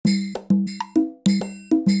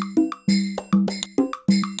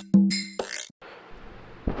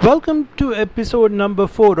Welcome to episode number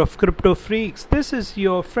 4 of Crypto Freaks. This is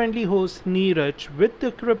your friendly host Neeraj with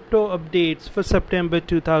the crypto updates for September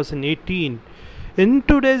 2018. In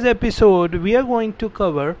today's episode, we are going to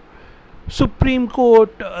cover Supreme Court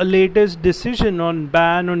latest decision on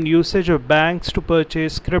ban on usage of banks to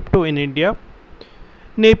purchase crypto in India,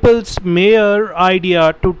 Naples mayor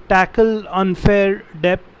idea to tackle unfair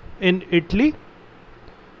debt in Italy,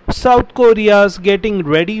 South Korea's getting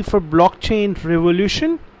ready for blockchain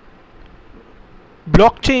revolution,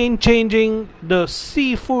 blockchain changing the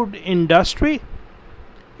seafood industry,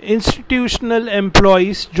 institutional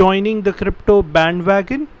employees joining the crypto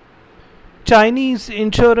bandwagon, Chinese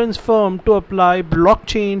insurance firm to apply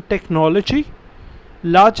blockchain technology,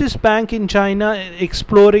 largest bank in China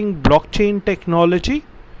exploring blockchain technology,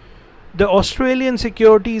 the Australian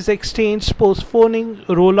Securities Exchange postponing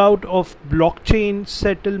rollout of blockchain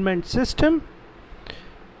settlement system,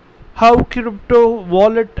 how crypto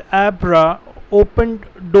wallet Abra opened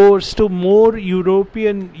doors to more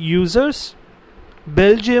European users,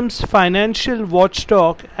 Belgium's financial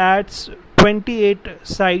watchdog adds 28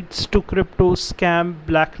 sites to crypto scam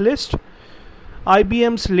blacklist,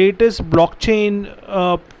 IBM's latest blockchain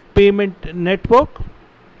payment network,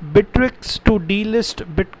 Bittrex to delist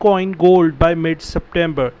Bitcoin Gold by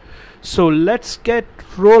mid-September. So let's get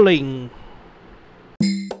rolling.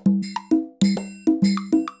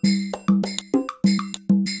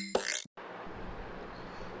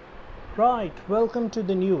 Right, welcome to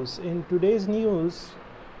the news. In today's news,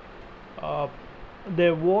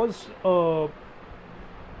 there was a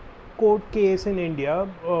court case in India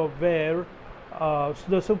where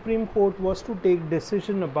the Supreme Court was to take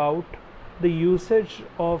decision about the usage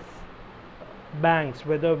of banks,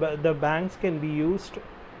 whether the banks can be used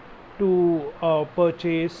to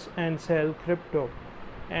purchase and sell crypto,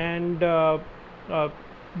 and the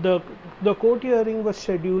court hearing was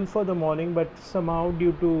scheduled for the morning, but somehow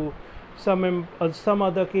due to some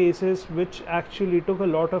other cases which actually took a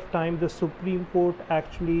lot of time, the Supreme Court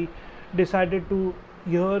actually decided to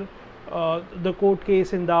hear the court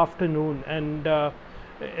case in the afternoon, and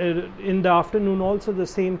in the afternoon also the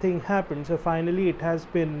same thing happened. So finally it has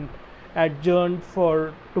been adjourned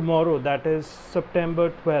for tomorrow, that is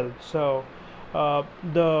September 12th. So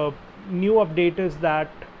the new update is that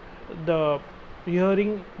the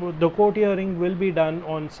court hearing will be done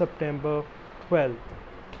on September 12th.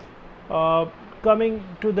 Coming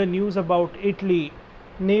to the news about Italy,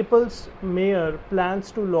 Naples mayor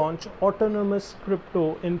plans to launch autonomous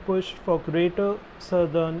crypto in push for greater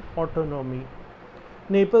southern autonomy.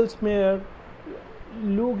 Naples mayor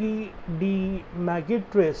Luigi De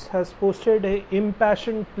Magistris has posted an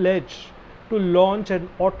impassioned pledge to launch an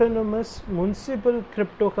autonomous municipal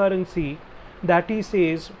cryptocurrency that he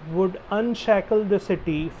says would unshackle the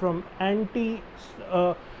city from anti-southern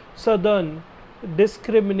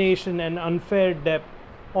discrimination and unfair debt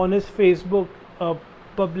on his Facebook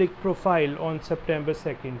public profile on September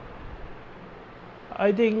 2nd.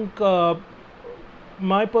 I think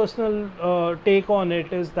my personal take on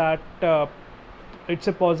it is that it's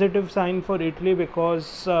a positive sign for Italy,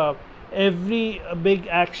 because every big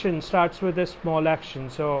action starts with a small action.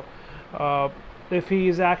 So if he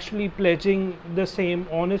is actually pledging the same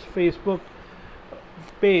on his Facebook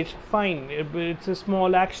page, fine, it's a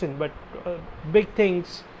small action, but big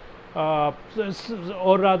things, or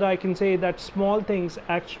rather I can say that small things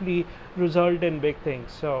actually result in big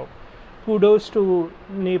things. So kudos to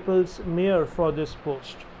Naples mayor for this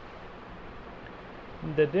post.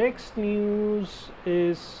 The next news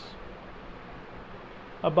is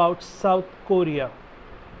about South Korea.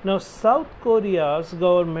 Now South Korea's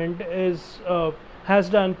government has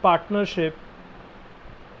done partnership,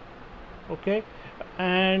 okay,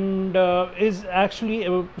 and is actually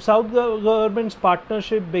South government's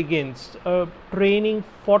partnership begins training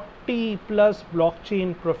 40 plus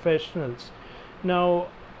blockchain professionals. Now,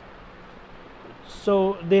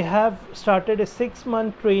 so they have started a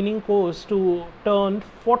 6-month training course to turn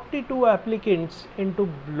 42 applicants into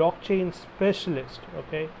blockchain specialists,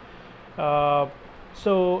 okay.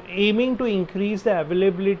 So aiming to increase the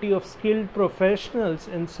availability of skilled professionals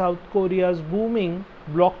in South Korea's booming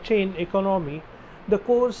blockchain economy. The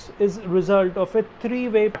course is a result of a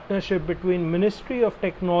 3-way partnership between Ministry of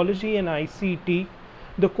Technology and ICT,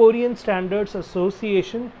 the Korean Standards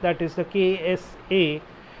Association, that is the KSA,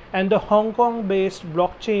 and the Hong Kong-based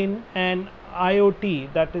blockchain and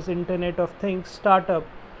IoT, that is Internet of Things startup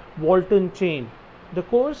Walton Chain. The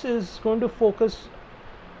course is going to focus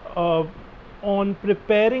on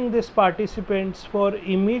preparing these participants for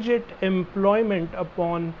immediate employment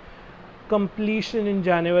upon completion in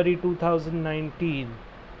January 2019.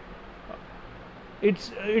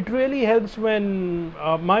 it really helps when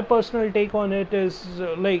my personal take on it is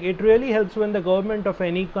like it really helps when the government of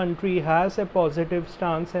any country has a positive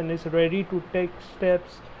stance and is ready to take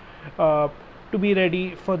steps uh, to be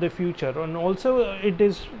ready for the future. And also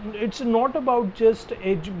it's not about just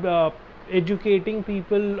educating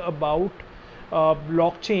people about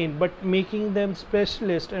blockchain, but making them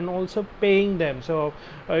specialist and also paying them. So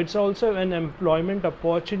it's also an employment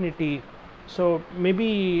opportunity. So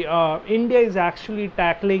maybe India is actually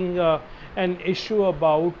tackling an issue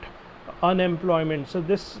about unemployment. So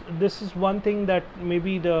this is one thing that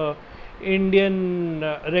maybe the Indian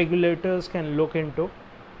regulators can look into.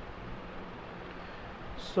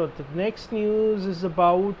 So the next news is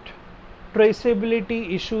about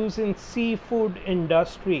traceability issues in seafood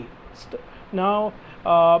industry. Now,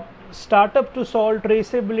 startup to solve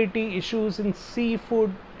traceability issues in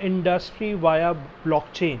seafood industry via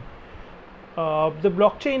blockchain. The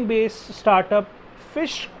blockchain-based startup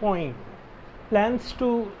Fishcoin plans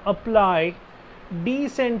to apply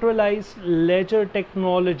decentralized ledger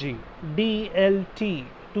technology (DLT)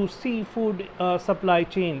 to seafood supply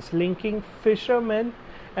chains, linking fishermen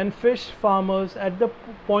and fish farmers at the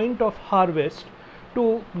point of harvest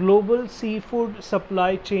to global seafood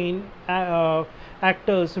supply chain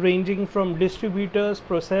actors ranging from distributors,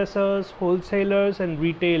 processors, wholesalers, and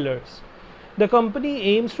retailers. The company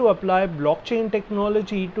aims to apply blockchain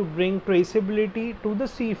technology to bring traceability to the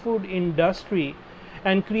seafood industry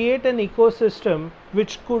and create an ecosystem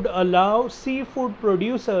which could allow seafood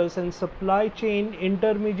producers and supply chain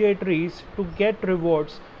intermediaries to get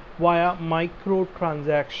rewards via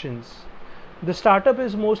microtransactions. The startup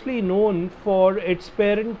is mostly known for its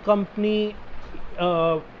parent company,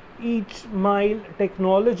 Each Mile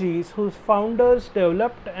Technologies, whose founders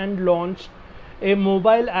developed and launched a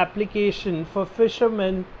mobile application for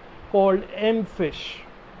fishermen called mFish.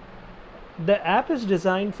 The app is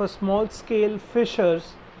designed for small scale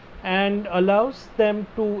fishers and allows them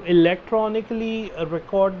to electronically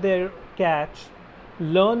record their catch,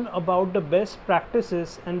 learn about the best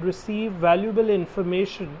practices, and receive valuable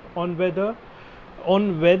information on weather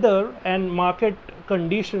and market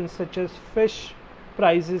conditions such as fish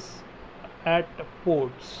prices at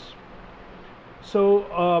ports. So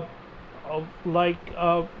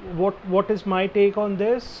what is my take on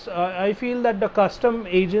this? I feel that the custom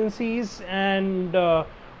agencies and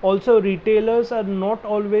also retailers are not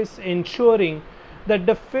always ensuring that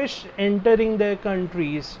the fish entering their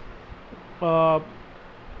uh,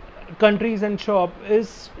 countries and shop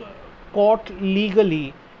is caught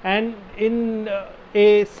legally and in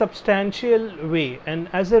a substantial way, and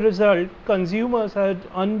as a result consumers are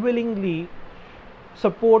unwillingly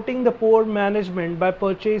supporting the poor management by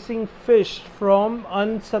purchasing fish from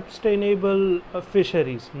unsustainable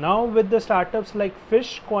fisheries. Now with the startups like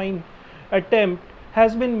Fishcoin, attempt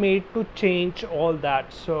has been made to change all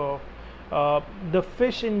that. So the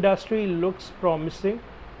fish industry looks promising.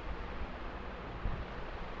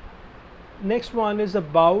 Next one is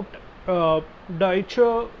about Deutsche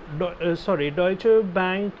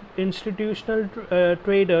Bank institutional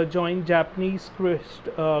trader joined Japanese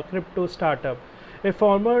crypto startup. A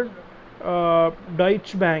former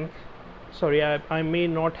Deutsche Bank, sorry, I may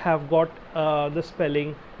not have got the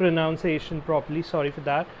spelling pronunciation properly, sorry for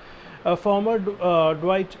that. A former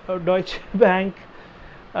Deutsche Bank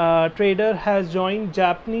trader has joined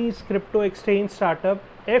Japanese crypto exchange startup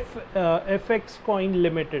FX Coin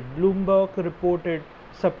Limited, Bloomberg reported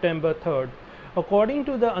September 3rd. According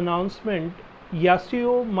to the announcement,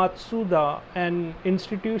 Yasuo Matsuda, an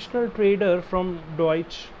institutional trader from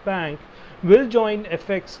Deutsche Bank, will join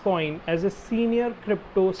FX Coin as a senior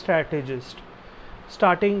crypto strategist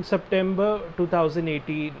starting September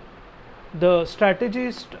 2018. The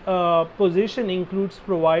strategist position includes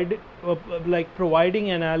providing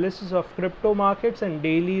analysis of crypto markets and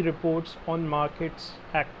daily reports on markets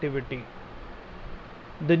activity.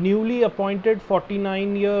 The newly appointed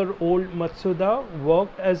 49-year-old Matsuda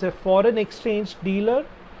worked as a foreign exchange dealer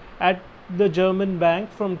at the German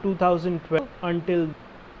bank from 2012 until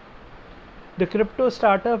the crypto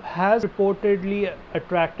startup has reportedly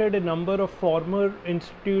attracted a number of former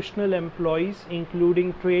institutional employees,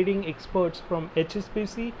 including trading experts from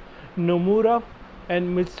HSBC, Nomura,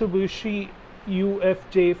 and Mitsubishi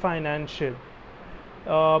UFJ Financial.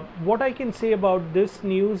 What I can say about this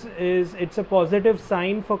news is it's a positive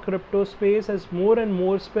sign for crypto space, as more and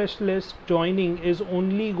more specialists joining is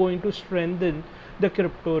only going to strengthen the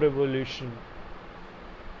crypto revolution.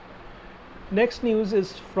 Next news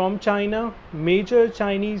is from China. Major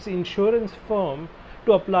Chinese insurance firm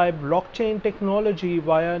to apply blockchain technology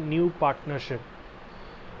via new partnership.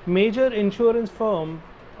 Major insurance firm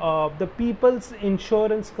the People's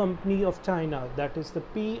Insurance Company of China, that is the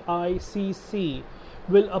PICC,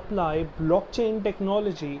 will apply blockchain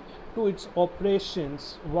technology to its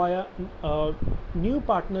operations via a new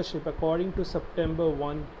partnership, according to September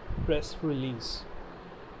 1 press release.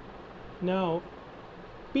 Now,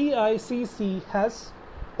 PICC has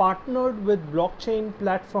partnered with blockchain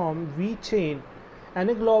platform VeChain and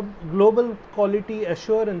a global quality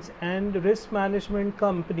assurance and risk management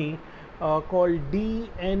company called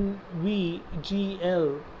DNVGL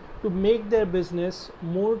to make their business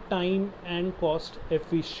more time and cost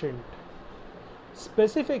efficient.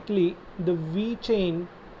 Specifically, the VeChain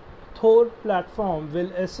Thor platform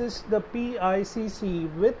will assist the PICC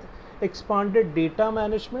with expanded data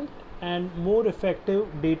management and more effective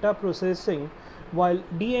data processing, while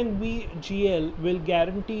DNVGL will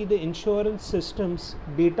guarantee the insurance system's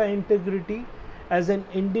data integrity as an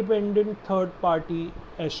independent third-party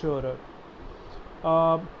assurer.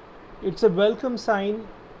 It's a welcome sign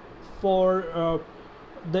for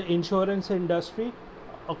the insurance industry.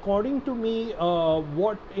 According to me,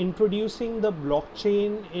 what introducing the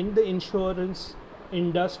blockchain in the insurance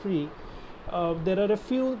industry, there are a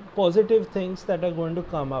few positive things that are going to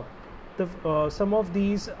come up. Some of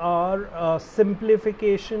these are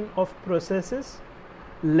simplification of processes,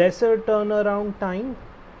 lesser turnaround time,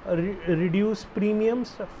 reduced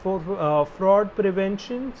premiums for fraud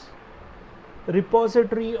preventions,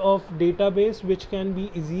 repository of database which can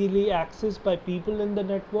be easily accessed by people in the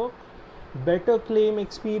network, better claim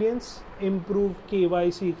experience, improve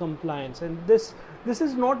KYC compliance. And this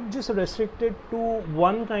is not just restricted to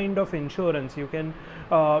one kind of insurance. You can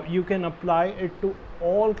apply it to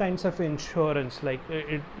all kinds of insurance, like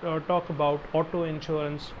talk about auto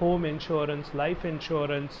insurance, home insurance, life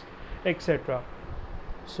insurance, etc.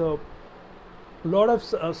 So a lot of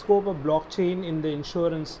scope of blockchain in the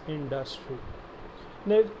insurance industry.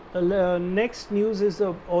 Next news is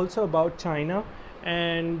also about China,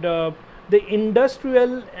 and the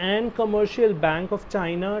Industrial and Commercial Bank of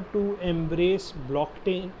China to embrace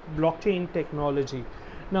blockchain technology.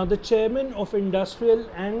 Now, the chairman of Industrial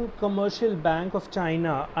and Commercial Bank of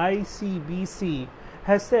China, ICBC,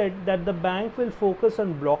 has said that the bank will focus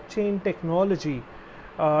on blockchain technology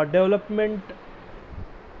development.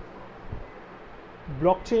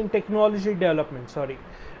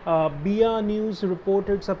 BR News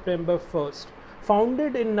reported September 1st.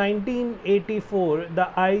 Founded in 1984, the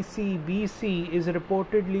ICBC is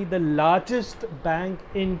reportedly the largest bank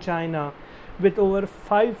in China with over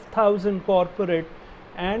 5,000 corporate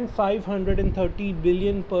and 530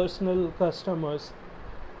 billion personal customers.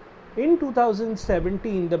 In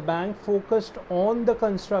 2017, the bank focused on the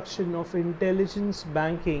construction of intelligence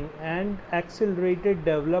banking and accelerated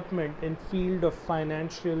development in field of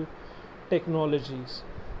financial technologies.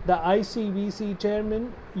 The ICBC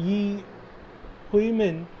chairman Yi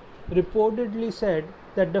Huimin reportedly said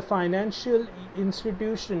that the financial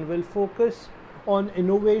institution will focus on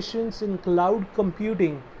innovations in cloud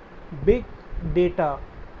computing, big data,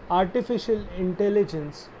 artificial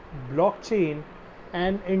intelligence, blockchain,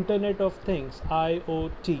 and Internet of Things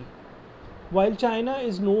 (IoT). While China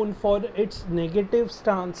is known for its negative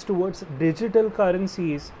stance towards digital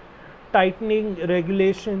currencies, tightening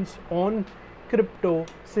regulations on crypto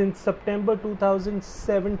since September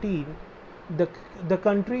 2017, the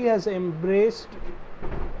country has embraced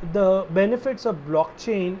the benefits of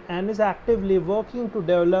blockchain and is actively working to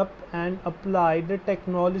develop and apply the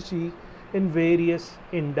technology in various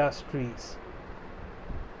industries.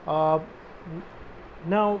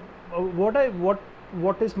 Now,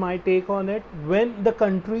 what is my take on it? When the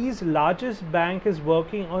country's largest bank is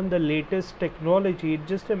working on the latest technology, it's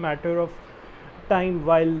just a matter of time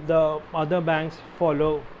while the other banks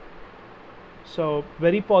follow. So,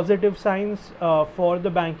 very positive signs for the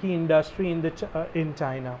banking industry in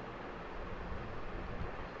China.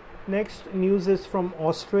 Next news is from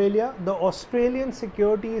Australia. The Australian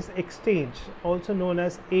Securities Exchange, also known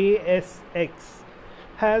as ASX,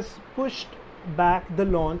 has pushed back the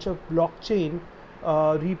launch of blockchain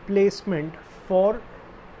replacement for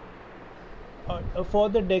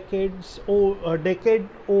the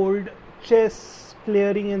decade-old chess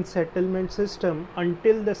clearing and settlement system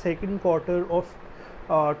until the second quarter of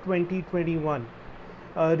 2021.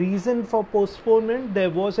 Reason for postponement: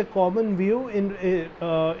 there was a common view in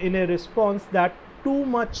a response that too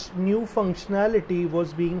much new functionality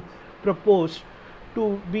was being proposed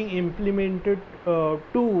to be implemented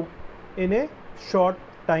in a short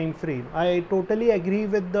time frame. I totally agree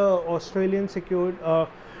with the Australian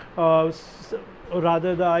I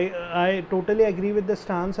totally agree with the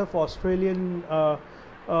stance of Australian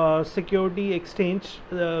security exchange,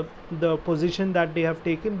 the position that they have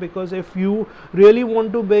taken, because if you really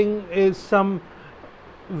want to bring some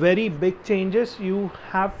very big changes, you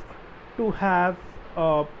have to have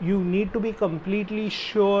you need to be completely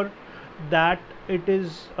sure that it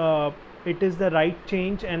is the right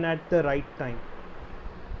change and at the right time.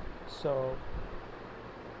 So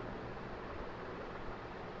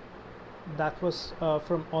that was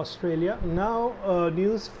from Australia. Now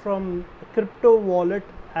news from crypto wallet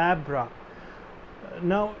Abra.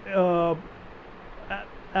 Now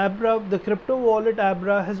Abra, the crypto wallet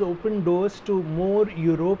Abra has opened doors to more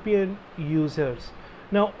European users.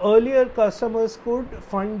 Now earlier customers could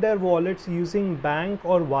fund their wallets using bank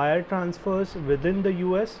or wire transfers within the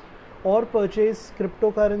US, or purchase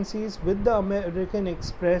cryptocurrencies with the American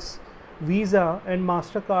Express, Visa and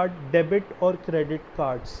MasterCard debit or credit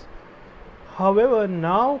cards. However,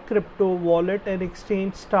 now crypto wallet and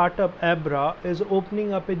exchange startup Abra is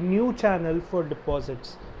opening up a new channel for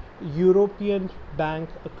deposits: European bank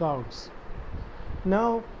accounts.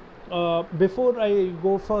 Now, before I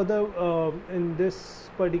go further in this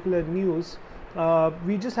particular news,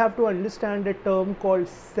 we just have to understand a term called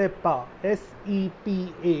SEPA,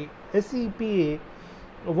 SEPA. SEPA.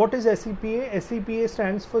 What is SEPA? SEPA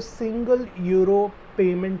stands for Single Euro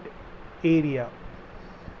Payment Area.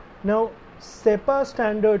 Now, SEPA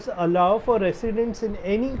standards allow for residents in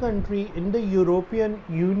any country in the European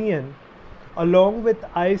Union, along with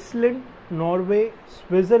Iceland, Norway,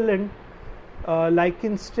 Switzerland,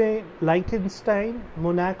 Liechtenstein,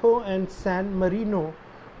 Monaco and San Marino,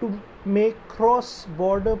 to make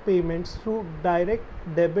cross-border payments through direct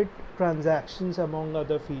debit transactions, among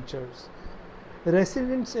other features.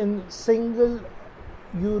 Residents in single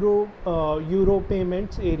Euro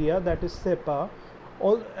payments area, that is SEPA,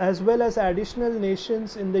 as well as additional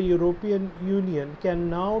nations in the European Union, can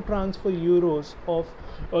now transfer euros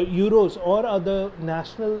or other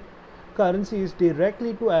national currencies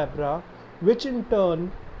directly to Abra, which in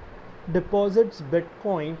turn deposits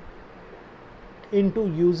Bitcoin into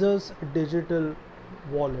users' digital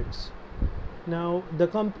wallets. Now, the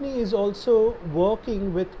company is also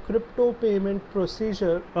working with crypto payment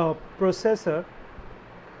processor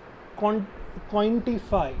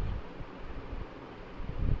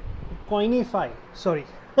Coinify, sorry,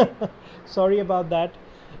 sorry about that.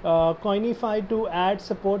 Coinify, to add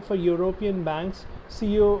support for European banks,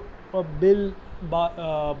 CEO Bill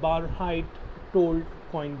Barheit told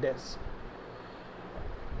CoinDesk.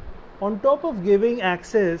 On top of giving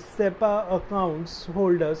access SEPA accounts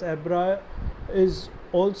holders, Abra is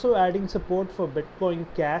also adding support for Bitcoin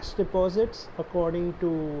cash deposits, according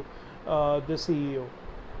to the CEO.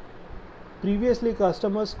 Previously,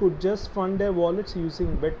 customers could just fund their wallets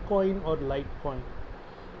using Bitcoin or Litecoin.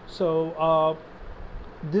 So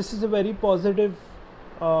this is a very positive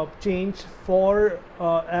change for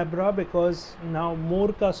Abra, because now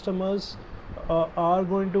more customers are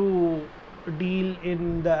going to deal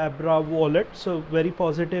in the Abra wallet. So very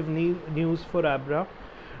positive news for Abra,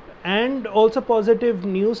 and also positive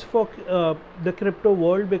news for the crypto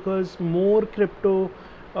world, because more crypto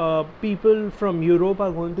people from Europe are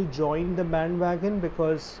going to join the bandwagon,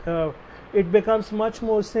 because it becomes much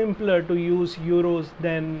more simpler to use euros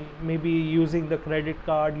than maybe using the credit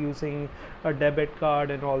card, using a debit card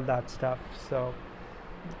and all that stuff. So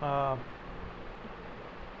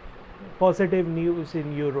positive news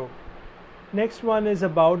in Europe. Next one is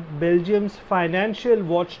about Belgium's financial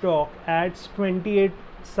watchdog adds 28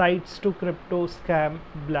 sites to crypto scam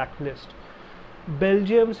blacklist.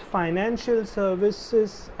 Belgium's Financial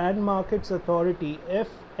Services and Markets Authority,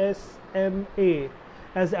 FSMA,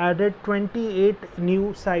 has added 28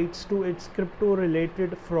 new sites to its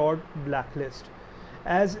crypto-related fraud blacklist,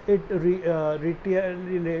 as it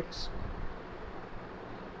retaliates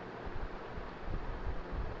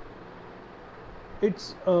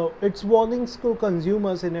its warnings to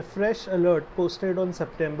consumers in a fresh alert posted on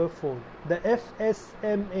September 4. The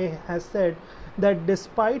FSMA has said that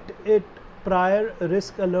despite its prior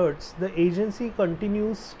risk alerts, the agency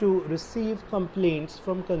continues to receive complaints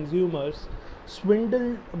from consumers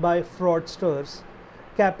swindled by fraudsters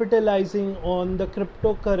capitalizing on the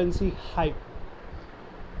cryptocurrency hype.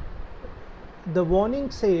 The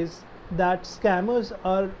warning says that scammers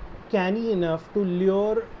are canny enough to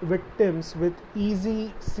lure victims with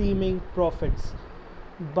easy seeming profits,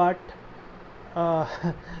 but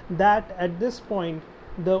that at this point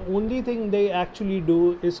the only thing they actually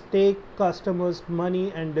do is take customers'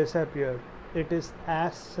 money and disappear. It is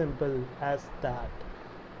as simple as that.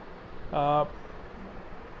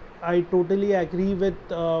 I totally agree with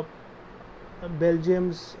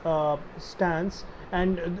Belgium's stance,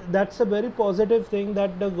 and that's a very positive thing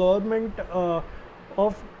that the government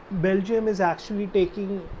of Belgium is actually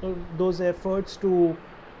taking those efforts to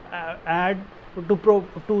add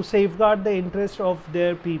to safeguard the interest of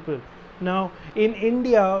their people. Now in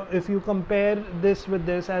India, if you compare this with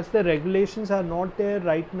this, as the regulations are not there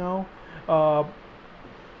right now,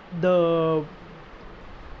 the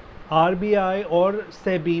RBI or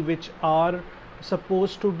SEBI, which are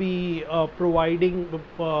supposed to be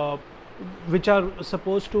which are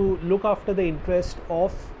supposed to look after the interest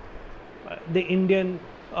of the Indian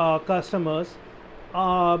customers,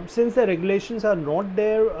 since the regulations are not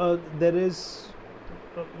there, there is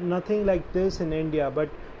nothing like this in India. But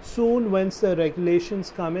soon, once the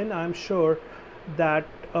regulations come in, I'm sure that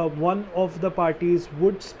one of the parties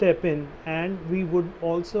would step in, and we would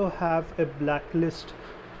also have a blacklist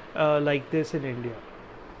like this in India.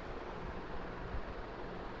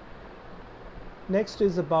 Next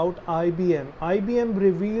is about IBM. IBM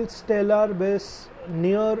reveals Stellar-based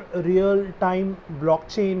near real-time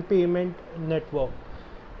blockchain payment network.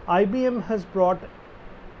 IBM has brought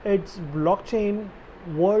its blockchain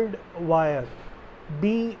WorldWire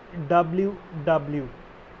 (BWW)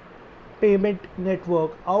 payment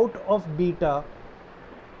network out of beta,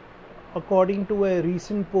 according to a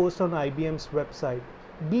recent post on IBM's website.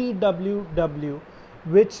 BWW,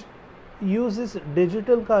 which uses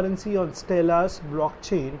digital currency on Stellar's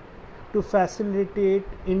blockchain to facilitate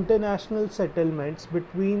international settlements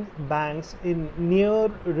between banks in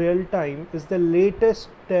near real time, is the latest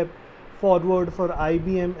step forward for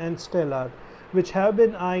IBM and Stellar, which have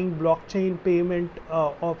been eyeing blockchain payment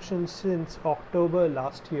options since October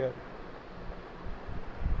last year.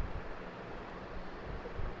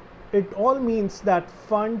 It all means that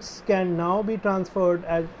funds can now be transferred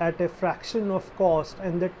at a fraction of cost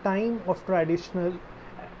and the time of traditional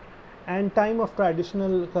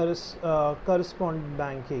correspondent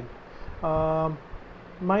banking.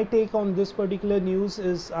 My take on this particular news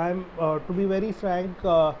is, to be very frank,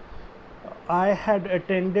 I had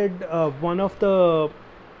attended one of the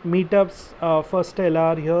meetups for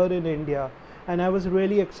Stellar here in India, and I was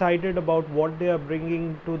really excited about what they are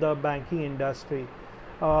bringing to the banking industry.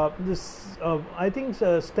 I think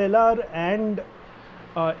Stellar and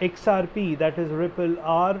XRP, that is Ripple,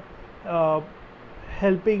 are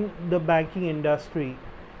helping the banking industry.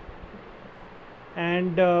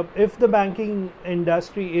 And if the banking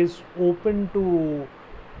industry is open to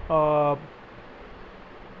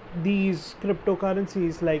these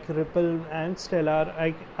cryptocurrencies like Ripple and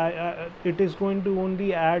Stellar, it is going to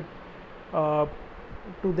only add to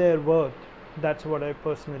their worth. That's what I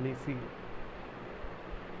personally feel.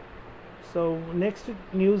 So next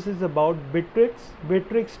news is about Bittrex.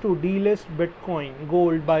 Bittrex to delist Bitcoin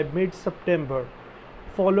Gold by mid-September,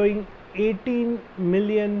 following $18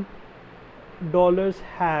 million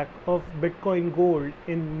hack of Bitcoin Gold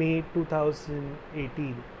in May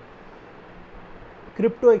 2018.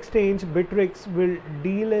 Crypto exchange Bittrex will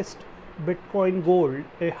delist Bitcoin Gold,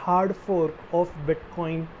 a hard fork of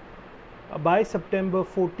Bitcoin, by September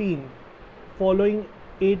 14, following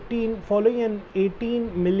an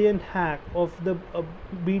 18 million hack of the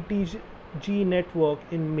BTG network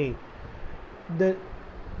in May. The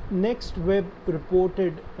Next Web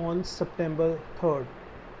reported on September 3rd.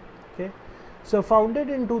 Okay, so founded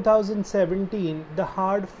in 2017, the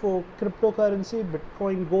hard fork cryptocurrency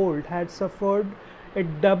Bitcoin Gold had suffered a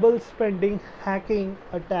double spending hacking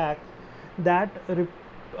attack that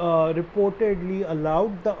reportedly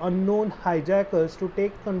allowed the unknown hijackers to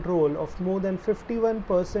take control of more than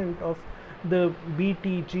 51% of the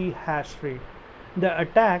BTG hash rate. The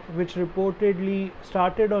attack, which reportedly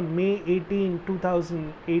started on May 18,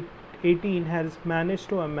 2018, has managed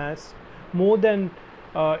to amass more than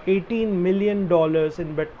 $18 million in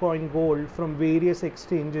Bitcoin Gold from various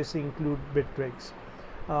exchanges, include Bittrex.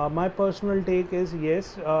 My personal take is,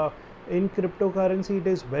 yes, in cryptocurrency it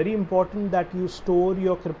is very important that you store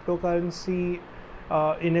your cryptocurrency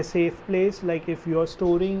in a safe place. Like if you are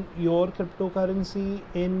storing your cryptocurrency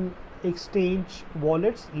in exchange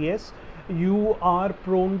wallets, yes, you are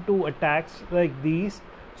prone to attacks like these.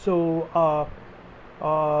 So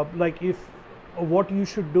like if what you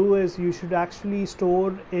should do is you should actually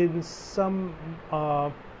store in some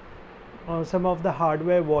of the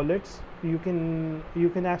hardware wallets. You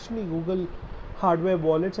can actually Google hardware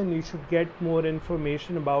wallets and you should get more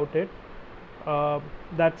information about it.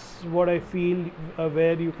 That's what I feel,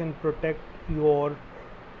 where you can protect your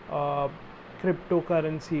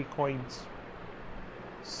cryptocurrency coins.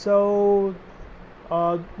 So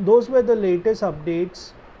those were the latest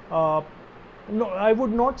updates. No, I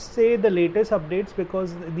would not say the latest updates,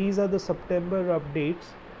 because these are the September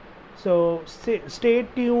updates. So stay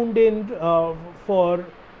tuned in for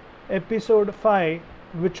episode 5,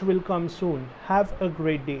 which will come soon. Have a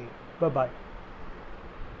great day. Bye bye.